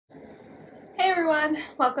everyone,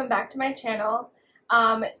 welcome back to my channel.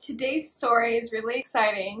 Today's story is really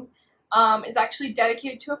exciting. It's actually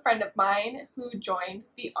dedicated to a friend of mine who joined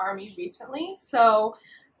the army recently. So,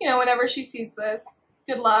 you know, whenever she sees this,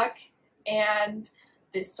 good luck, and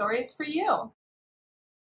this story is for you.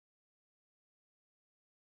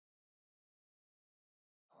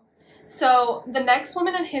 So the next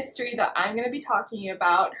woman in history that I'm going to be talking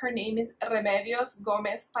about, her name is Remedios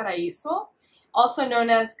Gomez Paraiso, also known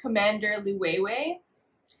as Kumander Liwayway.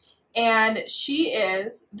 And she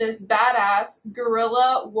is this badass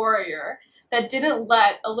guerrilla warrior that didn't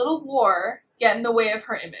let a little war get in the way of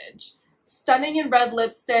her image. Stunning in red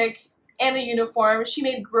lipstick and a uniform, she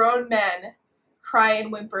made grown men cry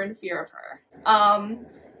and whimper in fear of her.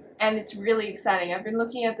 And it's really exciting. I've been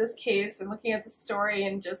looking at this case and looking at the story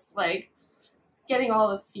and just like getting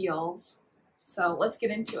all the feels. So let's get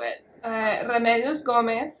into it. Remedios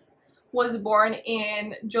Gomez was born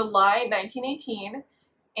in July 1918,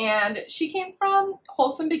 and she came from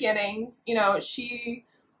wholesome beginnings. You know, she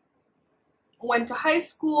went to high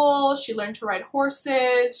school, she learned to ride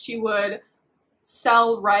horses, she would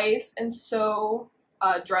sell rice and sew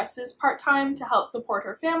dresses part-time to help support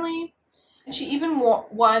her family. And she even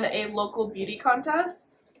won a local beauty contest,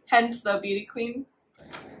 hence the beauty queen.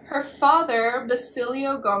 Her father,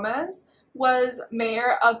 Basilio Gomez, was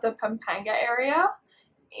mayor of the Pampanga area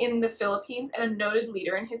in the Philippines and a noted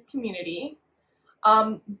leader in his community.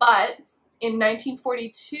 But in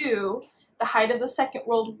 1942, the height of the Second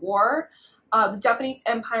World War, the Japanese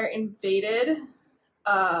Empire invaded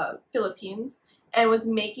Philippines and was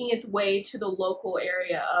making its way to the local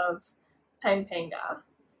area of Pampanga.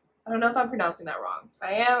 I don't know if I'm pronouncing that wrong. If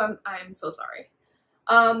I am, I'm so sorry.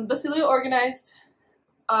 Basilio organized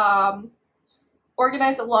along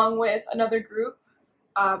with another group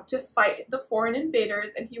to fight the foreign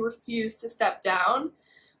invaders, and he refused to step down.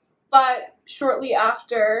 But shortly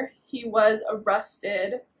after, he was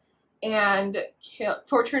arrested and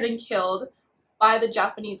tortured and killed by the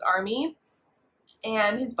Japanese army,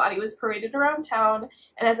 and his body was paraded around town,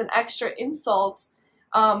 and as an extra insult,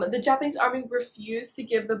 the Japanese army refused to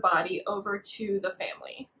give the body over to the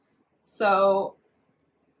family. So,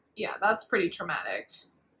 yeah, that's pretty traumatic.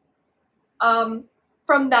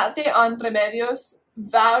 From that day on, Remedios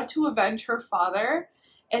vowed to avenge her father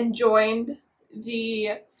and joined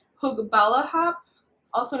the Hourglass,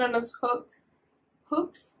 also known as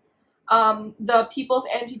Hooks, the People's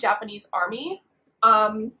Anti-Japanese Army,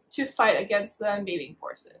 to fight against the invading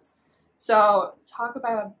forces. So, talk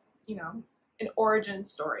about, you know, an origin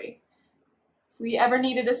story. If we ever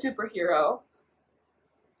needed a superhero,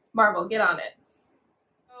 Marvel, get on it.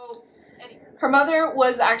 So, her mother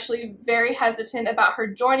was actually very hesitant about her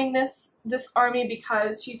joining this army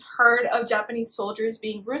because she's heard of Japanese soldiers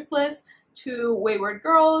being ruthless to wayward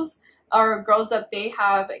girls or girls that they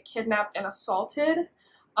have kidnapped and assaulted.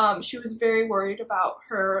 She was very worried about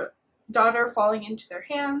her daughter falling into their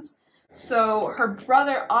hands, so her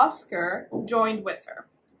brother Oscar joined with her.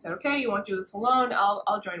 Said, okay, you won't do this alone,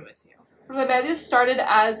 I'll join with you. Remedios started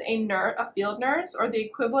as a field nurse, or the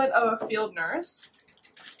equivalent of a field nurse,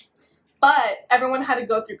 but everyone had to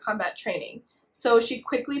go through combat training. So she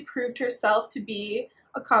quickly proved herself to be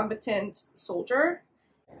a competent soldier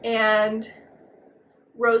and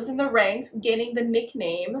rose in the ranks, gaining the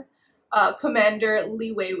nickname Kumander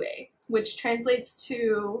Liwayway, which translates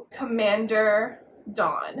to Commander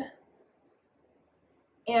Dawn.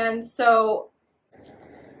 And so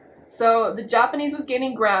the Japanese was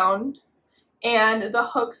gaining ground, and the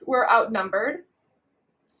Hooks were outnumbered,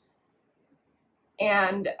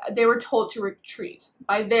 and they were told to retreat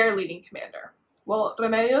by their leading commander. Well,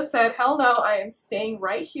 Remedios said, hell no, I am staying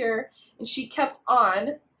right here, and she kept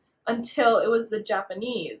on until it was the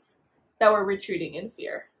Japanese that were retreating in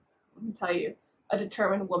fear. Let me tell you, a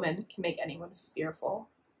determined woman can make anyone fearful.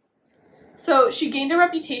 So she gained a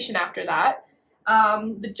reputation after that.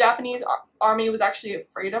 The Japanese army was actually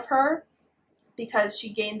afraid of her because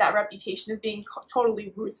she gained that reputation of being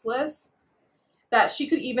totally ruthless, that she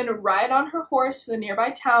could even ride on her horse to the nearby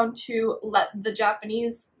town to let the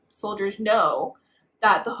Japanese soldiers know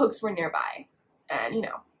that the Hooks were nearby, and, you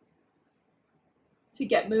know, to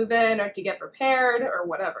get moving or to get prepared or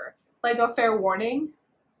whatever. Like a fair warning.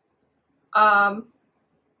 Man,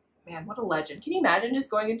 what a legend. Can you imagine just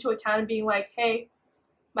going into a town and being like, hey,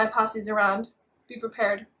 my posse's around, be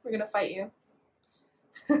prepared, we're gonna fight you.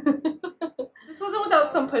 This wasn't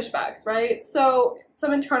without some pushbacks, right? So,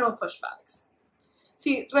 some internal pushbacks.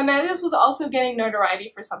 See, Remedios was also getting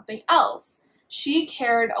notoriety for something else. She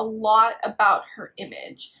cared a lot about her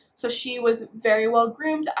image. So she was very well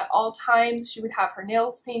groomed at all times. She would have her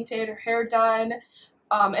nails painted, her hair done,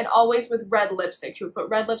 and always with red lipstick. She would put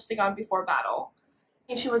red lipstick on before battle.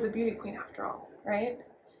 And she was a beauty queen after all, right?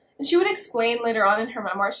 And she would explain later on in her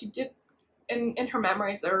memoir, she did, in her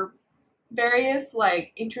memories or various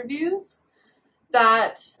like interviews,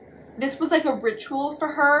 that this was like a ritual for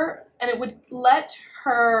her, and it would let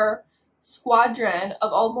her squadron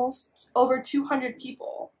of almost over 200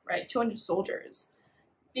 people, right, 200 soldiers,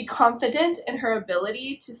 be confident in her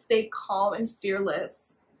ability to stay calm and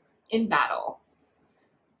fearless in battle,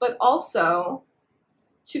 but also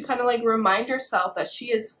to kind of like remind herself that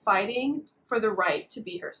she is fighting for the right to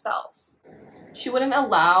be herself. She wouldn't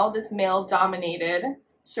allow this male-dominated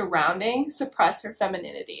surrounding suppress her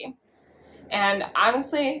femininity. And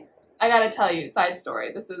honestly, I gotta tell you, side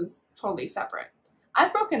story, this is totally separate.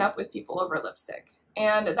 I've broken up with people over lipstick,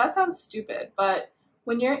 and that sounds stupid, but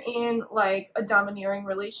when you're in like a domineering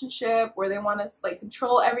relationship where they want to like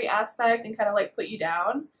control every aspect and kind of like put you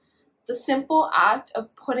down, the simple act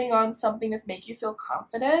of putting on something to make you feel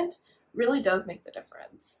confident really does make the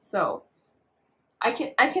difference. So I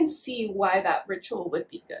can see why that ritual would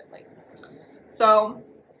be good.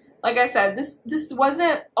 Like I said, this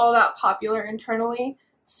wasn't all that popular internally.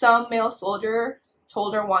 Some male soldier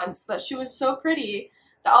told her once that she was so pretty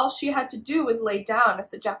that all she had to do was lay down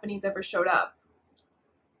if the Japanese ever showed up.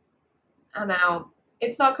 And now,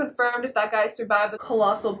 it's not confirmed if that guy survived the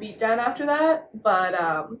colossal beatdown after that,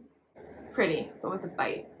 but pretty, but with a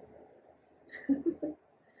bite.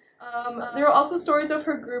 There were also stories of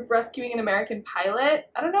her group rescuing an American pilot.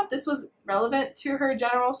 I don't know if this was relevant to her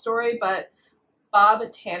general story, but Bob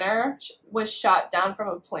Tanner was shot down from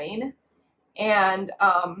a plane, and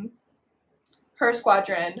her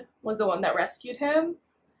squadron was the one that rescued him,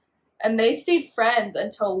 and they stayed friends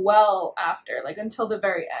until well after, like until the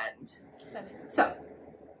very end. So,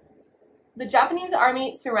 the Japanese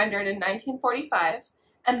army surrendered in 1945,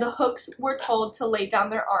 and the Hooks were told to lay down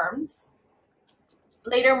their arms,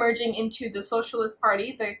 later merging into the Socialist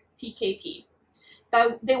Party, the PKP.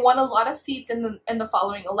 That they won a lot of seats in the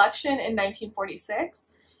following election in 1946,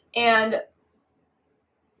 and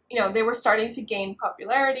they were starting to gain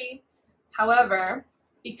popularity. However,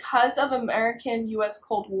 because of American-U.S.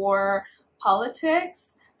 Cold War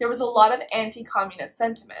politics, there was a lot of anti-communist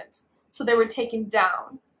sentiment, so they were taken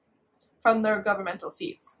down from their governmental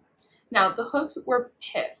seats. Now, the Hooks were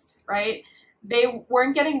pissed, right? They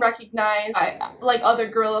weren't getting recognized like other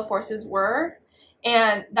guerrilla forces were,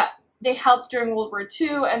 and that they helped during World War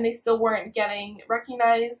II, and they still weren't getting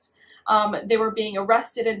recognized. They were being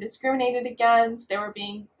arrested and discriminated against. They were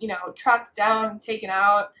being, tracked down and taken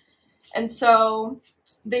out. And so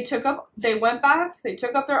they went back, they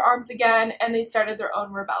took up their arms again, and they started their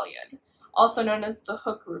own rebellion, also known as the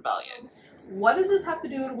Hook Rebellion. What does this have to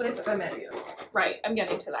do with Remedios? Right, I'm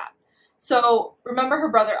getting to that. So, remember her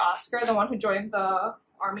brother Oscar, the one who joined the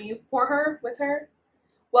army with her?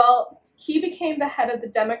 Well, he became the head of the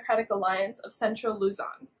Democratic Alliance of Central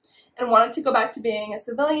Luzon and wanted to go back to being a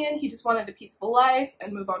civilian. He just wanted a peaceful life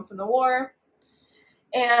and move on from the war.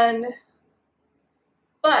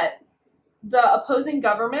 But the opposing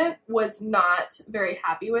government was not very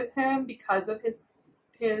happy with him because of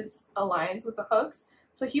his alliance with the Hooks.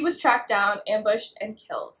 So he was tracked down, ambushed, and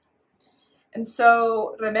killed. And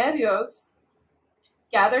so Remedios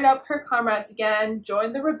gathered up her comrades again,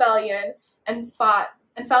 joined the rebellion, and fought,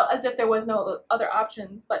 and felt as if there was no other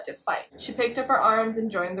option but to fight. She picked up her arms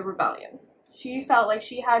and joined the rebellion. She felt like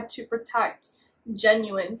she had to protect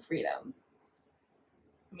genuine freedom.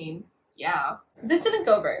 I mean, yeah. This didn't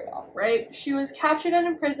go very well, right? She was captured and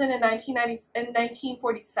imprisoned in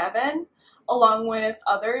 1947, along with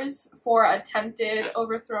others, for attempted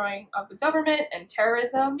overthrowing of the government and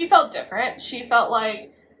terrorism. She felt different. She felt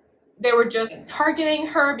like they were just targeting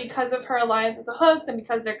her because of her alliance with the Hooks and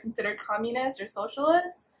because they're considered communist or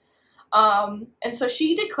socialist. And so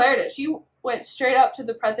she declared it. She went straight up to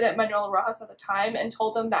the president, Manuel Rojas, at the time and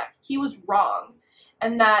told him that he was wrong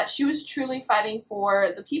and that she was truly fighting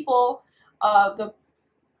for the people of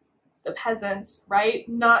the peasants, right?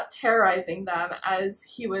 Not terrorizing them as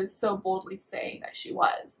he was so boldly saying that she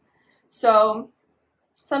was. So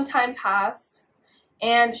some time passed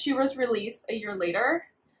and she was released a year later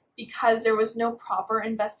because there was no proper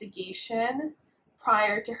investigation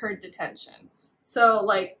prior to her detention. So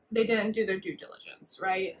like they didn't do their due diligence,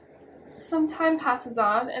 right? Some time passes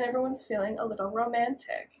on and everyone's feeling a little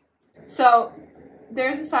romantic. So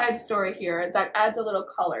there's a side story here that adds a little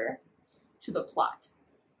color to the plot.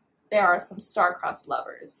 There are some star-crossed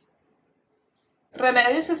lovers.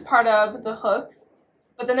 Remedios is part of the Hooks,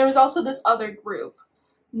 but then there was also this other group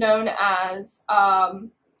known as the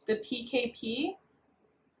PKP,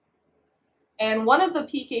 And one of the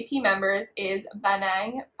PKP members is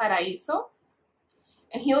Banang Paraiso,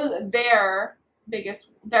 and he was their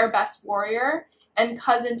best warrior and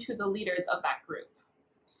cousin to the leaders of that group.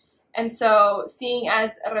 And so, seeing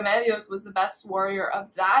as Remedios was the best warrior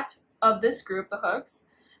of this group, the Hooks,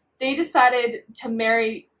 they decided to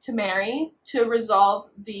marry to resolve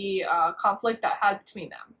the conflict that had between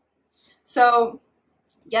them. So,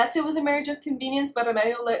 yes, it was a marriage of convenience, but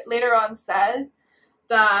Remedio later on said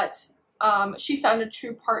that she found a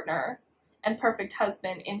true partner and perfect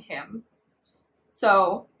husband in him.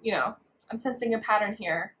 So, you know, I'm sensing a pattern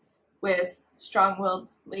here with strong-willed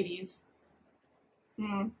ladies.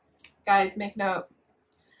 Guys, make note.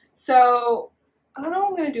 So, I don't know what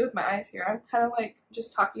I'm going to do with my eyes here. I'm kind of like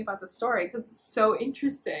just talking about the story because it's so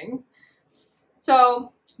interesting.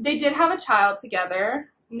 So, they did have a child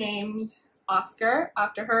together named Oscar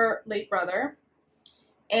after her late brother.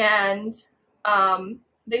 And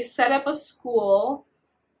they set up a school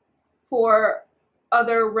for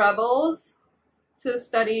other rebels to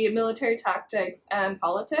study military tactics and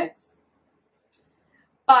politics.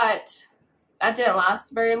 But that didn't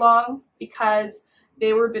last very long because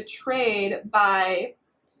they were betrayed by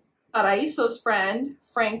Paraiso's friend,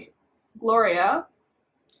 Frank Gloria.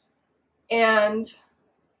 And,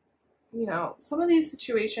 you know, some of these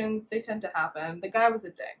situations, they tend to happen. The guy was a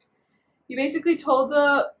dick. He basically told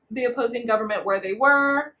the opposing government where they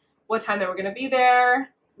were, what time they were going to be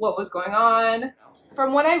there, what was going on.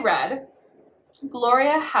 From what I read,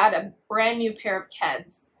 Gloria had a brand new pair of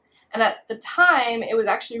Keds. And at the time, it was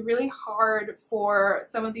actually really hard for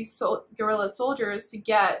some of these guerrilla soldiers to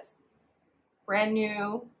get brand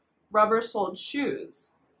new rubber-soled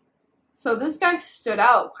shoes. So this guy stood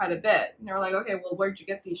out quite a bit. And they were like, okay, well, where'd you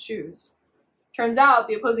get these shoes? Turns out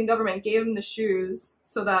the opposing government gave him the shoes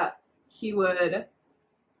so that he would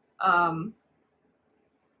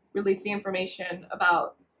release the information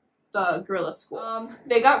about the guerrilla school.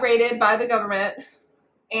 They got raided by the government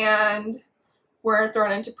and were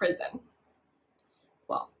thrown into prison.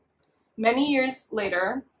 Well, many years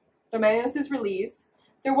later, Remedios' release,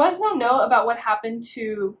 there was no note about what happened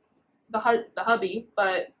to the hubby,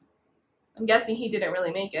 but I'm guessing he didn't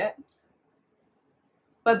really make it.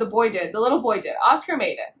 But the boy did. The little boy did. Oscar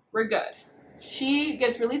made it. We're good. She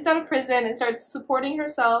gets released out of prison and starts supporting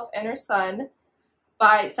herself and her son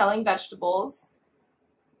by selling vegetables.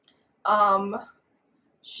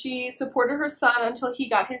 She supported her son until he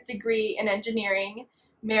got his degree in engineering,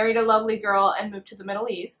 married a lovely girl, and moved to the Middle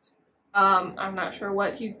East. I'm not sure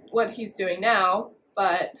what he's doing now,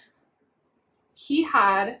 but he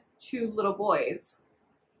had 2 little boys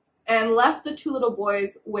and left the 2 little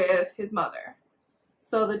boys with his mother.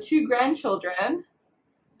 So the 2 grandchildren,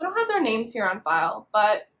 I don't have their names here on file,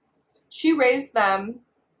 but she raised them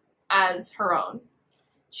as her own.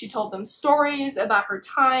 She told them stories about her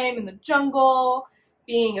time in the jungle,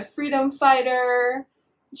 being a freedom fighter.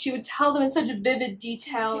 She would tell them in such a vivid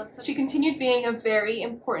detail. She continued being a very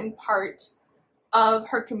important part of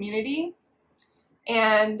her community,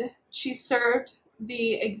 and she served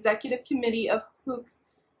the executive committee of Hook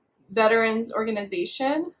Veterans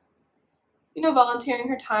Organization, you know, volunteering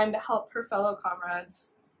her time to help her fellow comrades.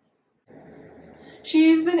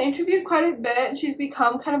 She's been interviewed quite a bit, and she's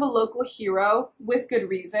become kind of a local hero with good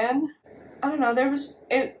reason. I don't know,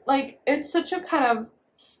 it's such a kind of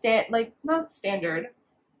not standard,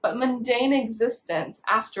 but mundane existence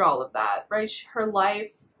after all of that, right? Her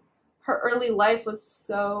early life was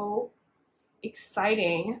so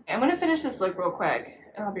exciting. I'm gonna finish this look real quick,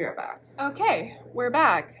 and I'll be right back. Okay, we're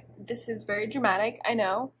back. This is very dramatic, I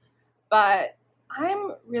know, but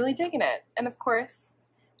I'm really digging it. And of course,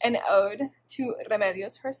 an ode to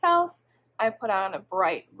Remedios herself. I put on a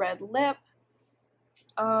bright red lip.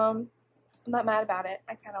 I'm not mad about it.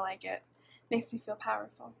 I kind of like it. Makes me feel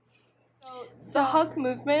powerful. So the Hug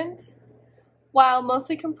movement, while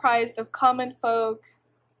mostly comprised of common folk,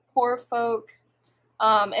 poor folk,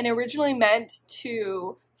 and originally meant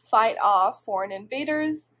to fight off foreign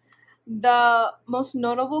invaders, the most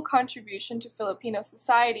notable contribution to Filipino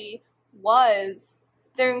society was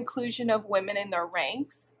their inclusion of women in their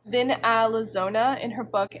ranks. Vin Alazona, in her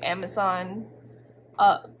book Amazons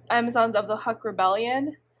of the Huk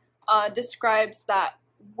Rebellion, describes that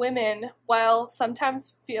women, while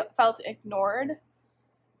sometimes felt ignored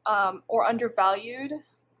or undervalued,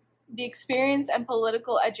 the experience and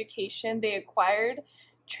political education they acquired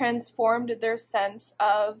transformed their sense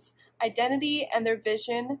of identity and their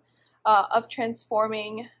vision of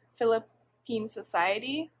transforming Philippine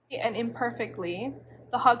society. And imperfectly,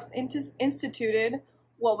 the Huks instituted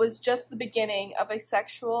what was just the beginning of a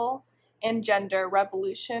sexual and gender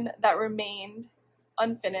revolution that remained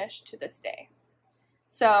unfinished to this day.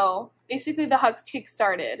 So basically the Hugs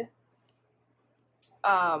kick-started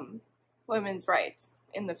women's rights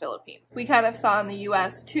in the Philippines. We kind of saw in the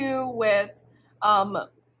US too, with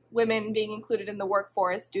women being included in the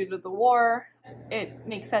workforce due to the war. It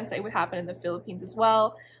makes sense that it would happen in the Philippines as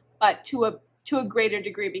well, but to a greater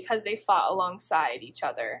degree because they fought alongside each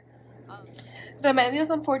other. Remedios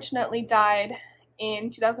unfortunately died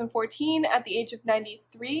in 2014 at the age of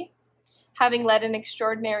 93, having led an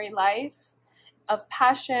extraordinary life of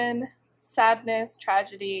passion, sadness,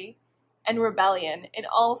 tragedy, and rebellion in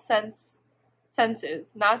all senses,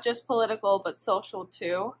 not just political but social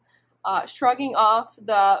too, shrugging off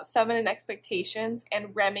the feminine expectations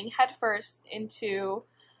and ramming headfirst into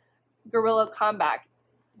guerrilla combat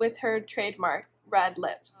with her trademark red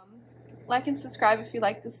lips. Like and subscribe if you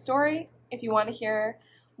like this story. If you want to hear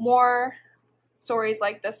more stories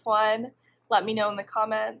like this one, let me know in the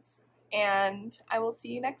comments, and I will see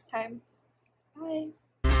you next time. Bye.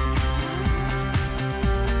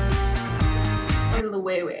 Or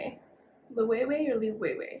Liwayway. Liwayway or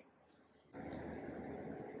Liwayway?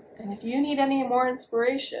 And if you need any more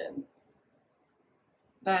inspiration,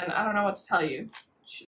 then I don't know what to tell you.